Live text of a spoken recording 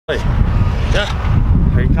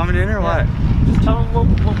Yeah. Are you coming in or what? Just tell them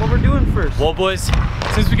what we're doing first. Well, boys,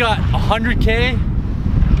 since we got 100K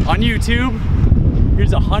on YouTube,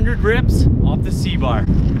 here's 100 rips off the C-bar.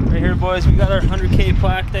 Right here, boys, we got our 100K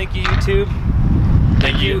plaque. Thank you, YouTube.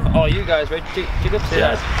 Thank you. All you guys, right? Jacob, say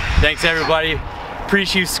that. Thanks, everybody.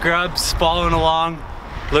 Appreciate you scrubs following along,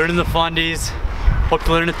 learning the fundies. Hope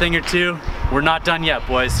to learn a thing or two. We're not done yet,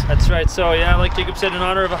 boys. That's right. So, yeah, like Jacob said, in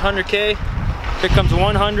honor of 100K, here comes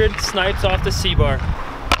 100 snipes off the C-bar.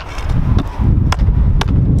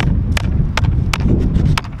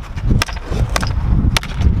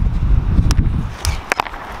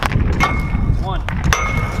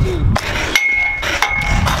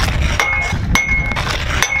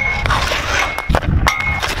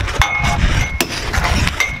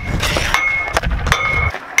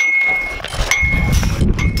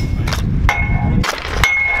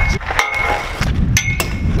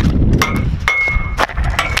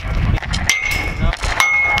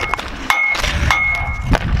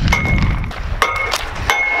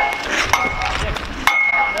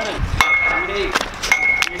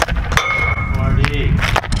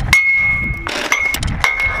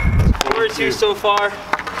 So far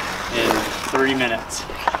in 3 minutes,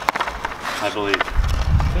 I believe.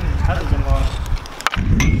 Hasn't been long.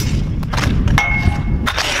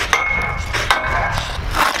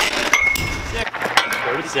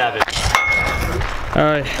 $47. All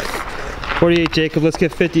right, 48, Jacob. Let's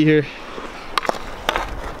get 50 here.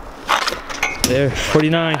 There,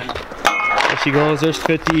 49. There she goes. There's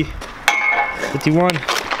 50. 51.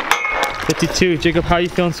 52. Jacob, how you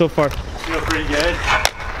feeling so far? Feel pretty good.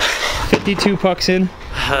 52 pucks in,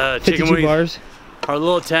 52 bars. Are a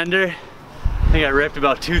little tender. I think I ripped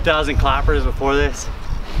about 2,000 clappers before this.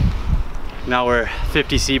 Now we're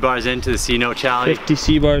 50 C-bars into the C-note challenge. 50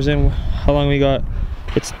 C-bars in. How long we got?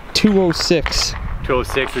 It's 2:06.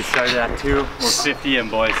 2:06, we started at 2. We're 50 in,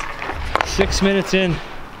 boys. 6 minutes in.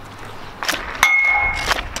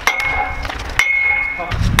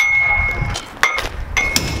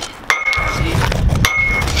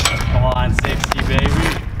 Come on, 60,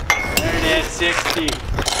 baby. 60. We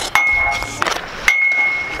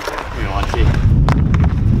don't want to see.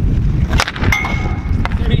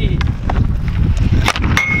 3.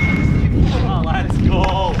 Oh, let's go.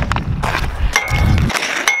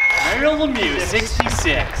 Ariel Lemieux,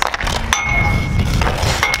 66.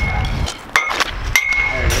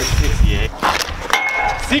 There it is, 68.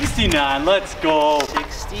 69, let's go.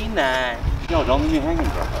 69. No, don't leave me hanging,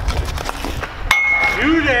 bro.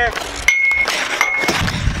 Shoot there.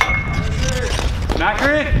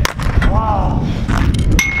 Accurate? Wow.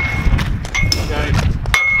 Okay.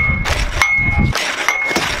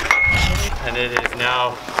 And it is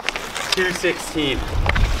now 2:16.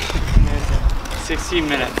 16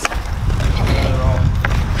 minutes.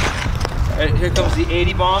 Alright, here comes the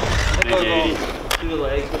 80 bomb. Big 80. Do the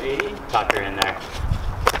legs for 80. Tuck her in there.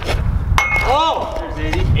 Oh! There's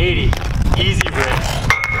 80. 80. Easy break.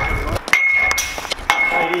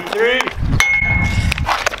 83.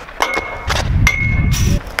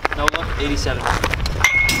 87.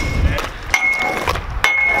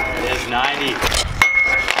 It is 90.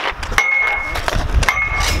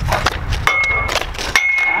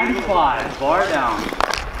 95. Bar down.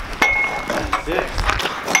 6.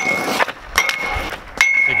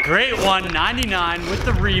 A great one. 99 with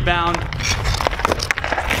the rebound.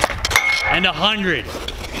 And 100.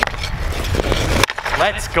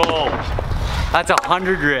 Let's go. That's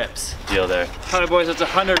 100 rips. Deal there. Alright, boys, that's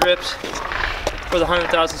 100 rips for the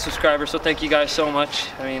 100,000 subscribers, so thank you guys so much.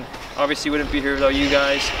 I mean, obviously wouldn't be here without you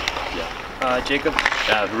guys. Yeah. Jacob?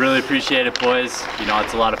 Yeah, really appreciate it, boys. You know,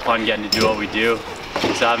 it's a lot of fun getting to do what we do.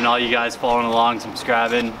 So having all you guys following along,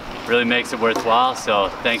 subscribing, really makes it worthwhile. So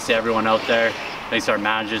thanks to everyone out there. Thanks to our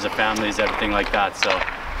managers, our families, everything like that. So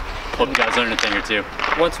hope you guys learn a thing or two.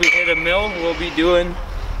 Once we hit 1 mil, we'll be doing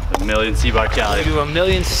a 1,000,000 C-bar challenge. We'll do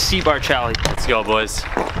 1,000,000 C-bar challenge. Let's go, boys.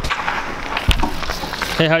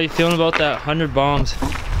 Hey, how you feeling about that 100 bombs?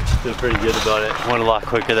 Feel pretty good about it. Went a lot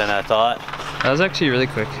quicker than I thought. That was actually really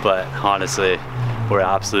quick. But honestly, we're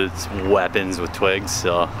absolute weapons with twigs,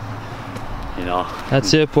 so, you know.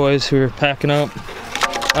 That's it, boys. We're packing up.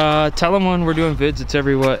 Tell them when we're doing vids. It's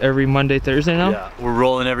every Monday, Thursday now? Yeah, we're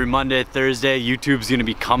rolling every Monday, Thursday. YouTube's gonna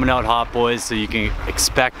be coming out hot, boys, so you can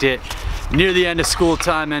expect it near the end of school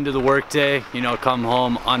time, end of the work day. You know, come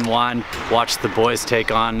home, unwind, watch the boys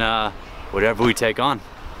take on whatever we take on.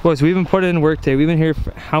 Boys, we've been putting in work day. We've been here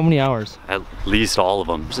for how many hours? At least all of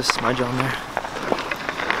them. There's a smudge on there.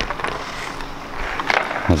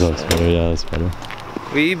 That's better, yeah, that's better.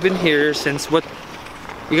 We've been here since what?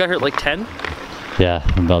 We got here at like 10? Yeah,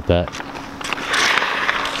 about that.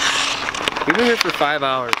 We've been here for 5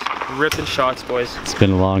 hours, ripping shots, boys. It's been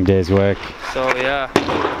a long day's work. So yeah,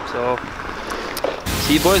 so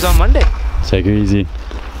see you boys on Monday. Take it easy.